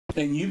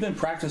And you've been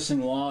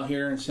practicing law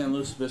here in San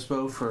Luis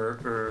Obispo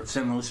or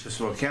San Luis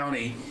Obispo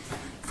County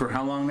for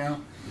how long now?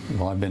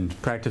 Well, I've been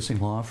practicing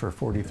law for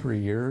 43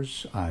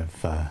 years.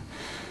 I've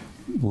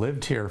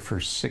lived here for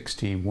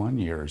 61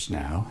 years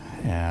now,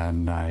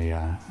 and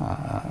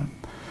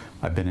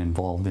I've been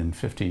involved in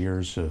 50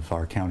 years of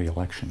our county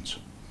elections.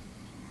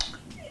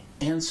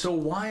 And so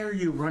why are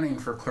you running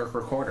for clerk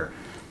recorder?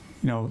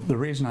 You know, the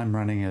reason I'm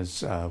running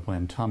is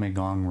when Tommy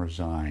Gong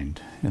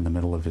resigned in the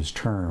middle of his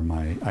term,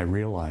 I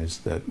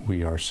realized that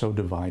we are so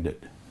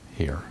divided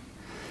here,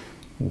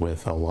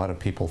 with a lot of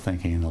people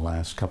thinking the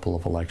last couple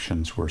of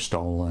elections were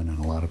stolen and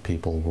a lot of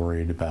people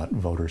worried about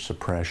voter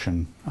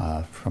suppression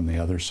from the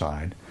other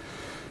side,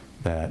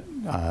 that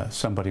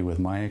somebody with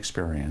my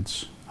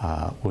experience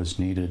was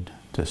needed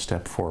to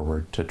step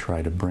forward to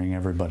try to bring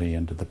everybody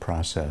into the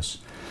process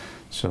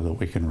so that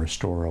we can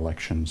restore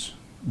elections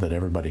that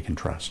everybody can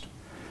trust.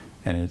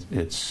 And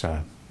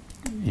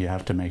you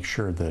have to make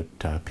sure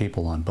that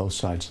people on both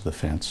sides of the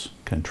fence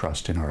can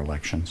trust in our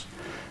elections.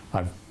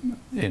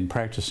 In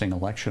practicing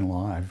election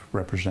law, I've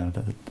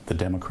represented the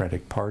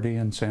Democratic Party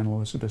in San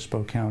Luis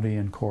Obispo County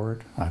in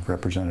court. I've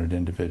represented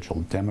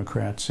individual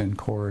Democrats in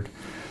court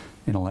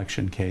in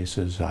election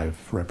cases.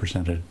 I've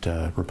represented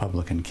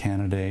Republican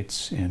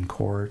candidates in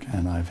court,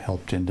 and I've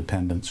helped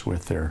independents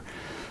with their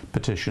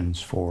petitions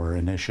for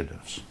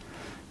initiatives.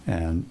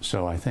 And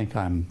so I think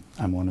I'm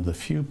one of the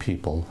few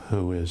people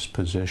who is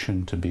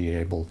positioned to be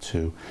able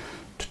to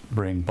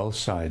bring both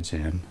sides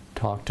in,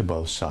 talk to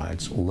both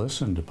sides,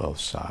 listen to both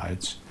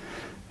sides,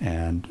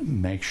 and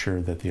make sure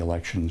that the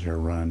elections are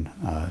run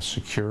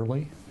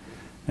securely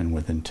and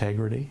with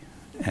integrity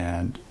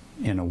and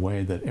in a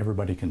way that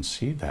everybody can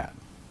see that.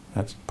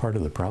 That's part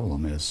of the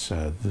problem is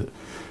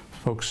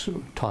folks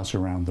toss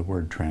around the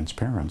word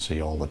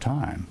transparency all the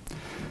time.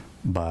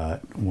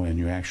 But when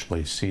you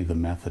actually see the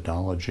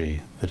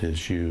methodology that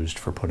is used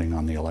for putting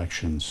on the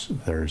elections,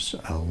 there's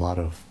a lot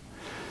of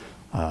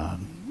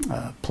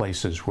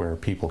places where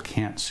people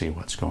can't see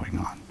what's going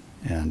on.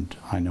 And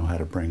I know how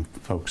to bring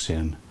folks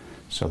in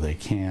so they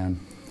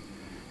can.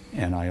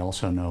 And I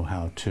also know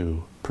how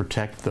to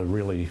protect the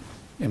really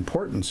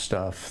important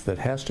stuff that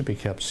has to be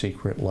kept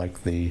secret,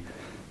 like the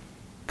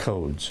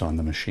codes on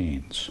the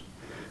machines.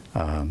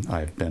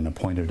 I've been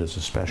appointed as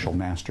a special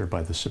master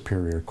by the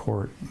Superior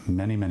Court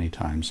many, many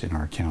times in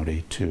our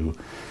county to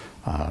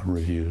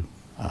review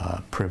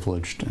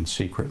privileged and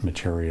secret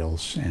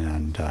materials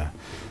and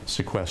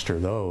sequester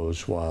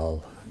those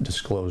while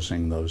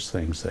disclosing those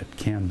things that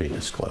can be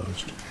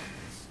disclosed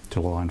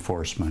to law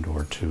enforcement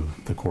or to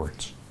the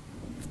courts.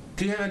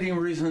 Do you have any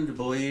reason to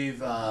believe,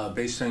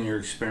 based on your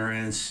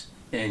experience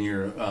and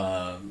your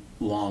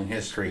long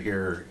history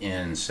here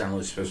in San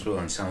Luis Obispo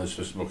and San Luis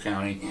Obispo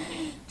County,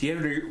 do you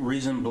have any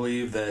reason to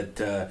believe that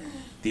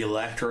the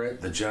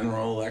electorate, the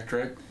general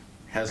electorate,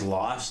 has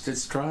lost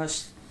its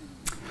trust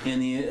in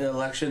the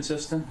election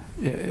system?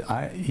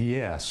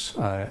 Yes.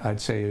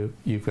 I'd say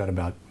you've got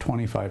about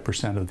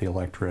 25% of the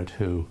electorate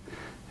who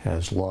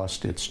has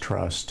lost its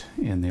trust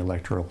in the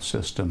electoral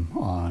system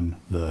on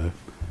the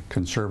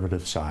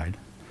conservative side.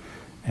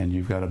 And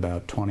you've got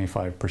about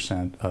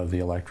 25% of the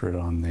electorate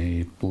on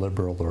the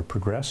liberal or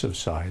progressive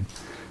side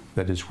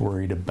that is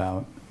worried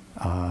about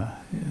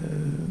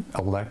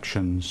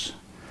elections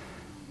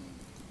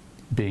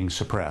being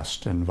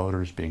suppressed and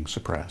voters being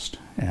suppressed.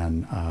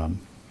 And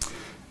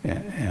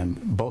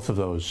both of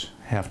those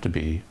have to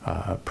be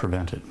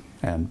prevented.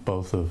 And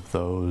both of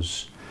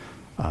those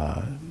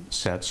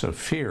sets of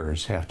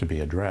fears have to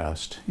be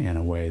addressed in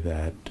a way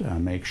that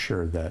makes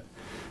sure that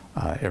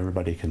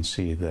everybody can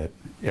see that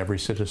every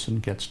citizen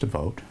gets to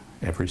vote,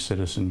 every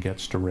citizen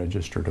gets to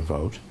register to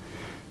vote,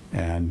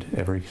 and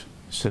every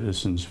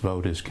citizen's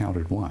vote is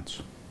counted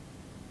once.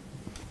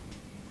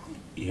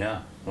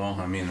 Yeah, well,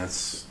 I mean,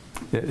 it's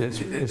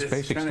basic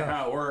kind stuff. of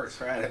how it works,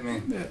 right? I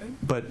mean,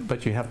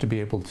 but you have to be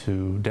able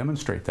to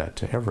demonstrate that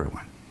to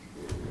everyone.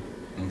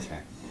 Okay.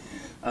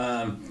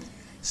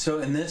 So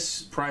in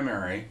this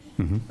primary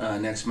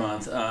next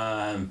month,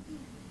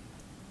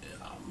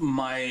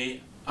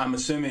 I'm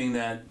assuming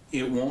that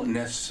it won't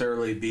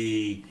necessarily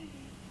be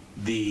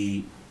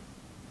the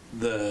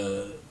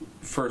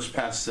first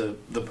past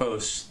the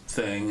post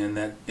thing, and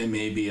that it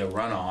may be a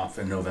runoff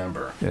in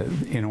November.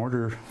 In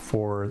order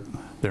for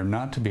there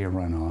not to be a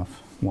runoff,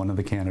 one of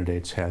the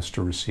candidates has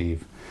to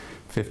receive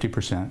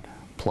 50%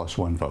 plus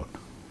one vote.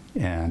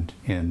 And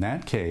in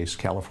that case,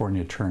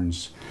 California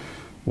turns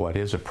what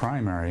is a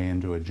primary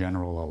into a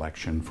general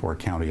election for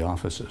county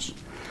offices.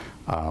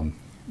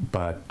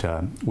 But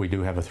we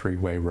do have a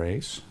three-way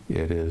race.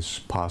 It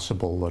is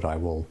possible that I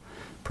will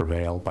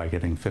prevail by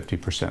getting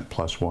 50%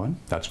 plus one.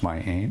 That's my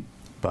aim.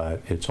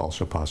 But it's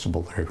also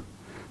possible there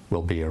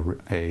will be a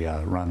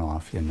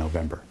runoff in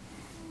November.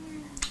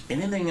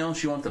 Anything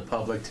else you want the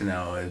public to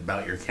know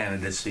about your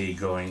candidacy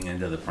going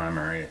into the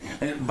primary?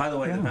 And by the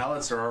way, the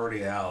ballots are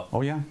already out.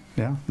 Oh, yeah,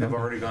 yeah. They've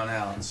already gone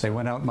out. They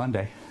went out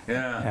Monday.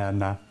 Yeah.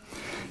 And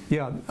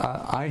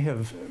I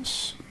have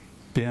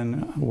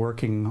been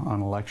working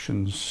on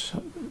elections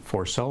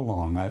for so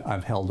long.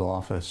 I've held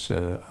office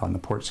on the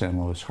Port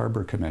San Luis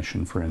Harbor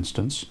Commission, for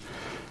instance,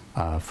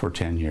 for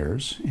 10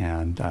 years.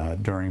 And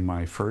during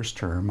my first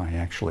term, I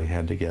actually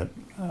had to get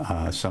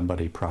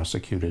somebody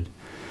prosecuted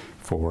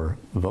for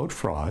vote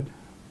fraud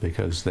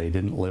because they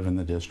didn't live in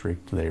the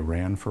district. They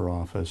ran for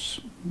office,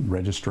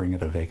 registering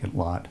at a vacant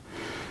lot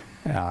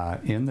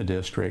in the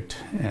district,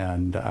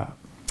 and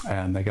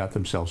they got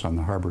themselves on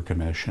the Harbor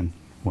Commission.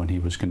 When he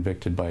was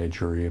convicted by a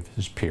jury of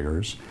his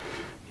peers,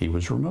 he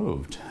was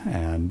removed,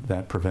 and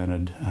that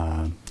prevented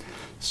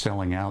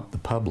selling out the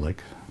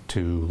public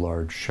to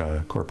large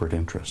corporate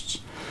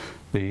interests.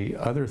 The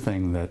other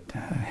thing that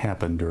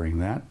happened during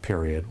that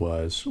period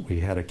was we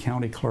had a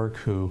county clerk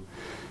who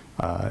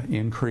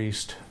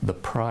increased the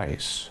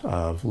price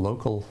of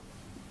local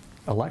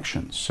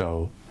elections.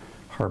 So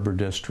harbor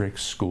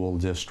districts, school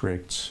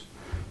districts,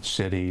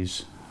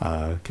 cities,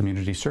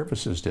 community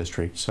services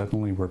districts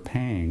suddenly were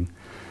paying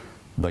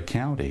the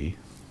county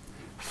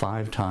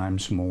 5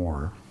 times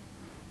more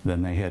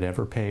than they had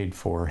ever paid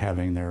for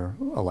having their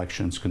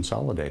elections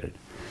consolidated.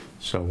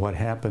 So what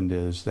happened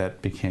is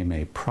that became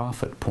a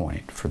profit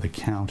point for the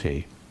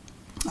county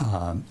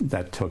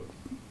that took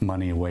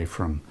money away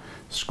from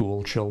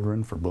school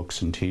children for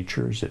books and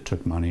teachers. It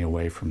took money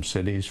away from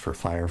cities for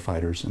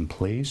firefighters and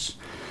police.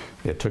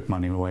 It took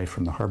money away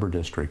from the harbor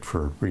district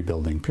for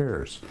rebuilding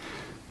piers.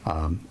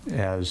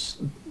 As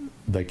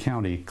the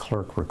county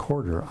clerk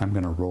recorder, I'm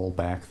going to roll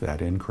back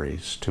that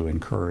increase to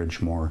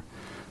encourage more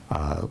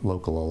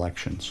local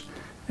elections.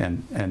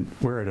 And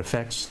where it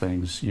affects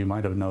things, you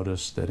might have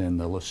noticed that in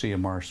the Lucia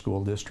Mar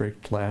School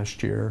District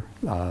last year,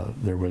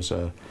 there was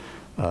a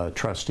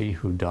trustee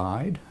who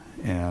died,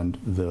 and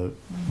the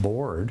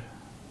board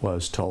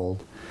was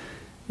told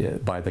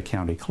by the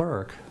county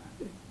clerk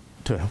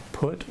to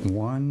put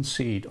one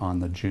seat on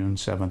the June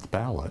 7th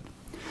ballot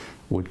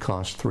would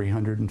cost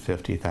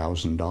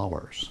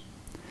 $350,000.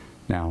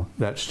 Now,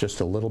 that's just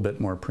a little bit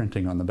more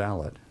printing on the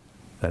ballot.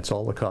 That's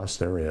all the cost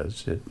there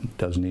is. It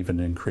doesn't even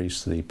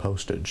increase the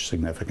postage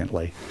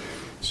significantly.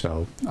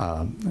 So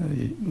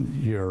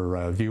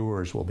your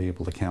viewers will be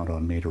able to count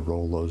on me to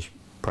roll those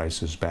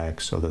prices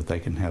back so that they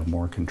can have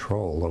more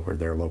control over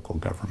their local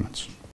governments.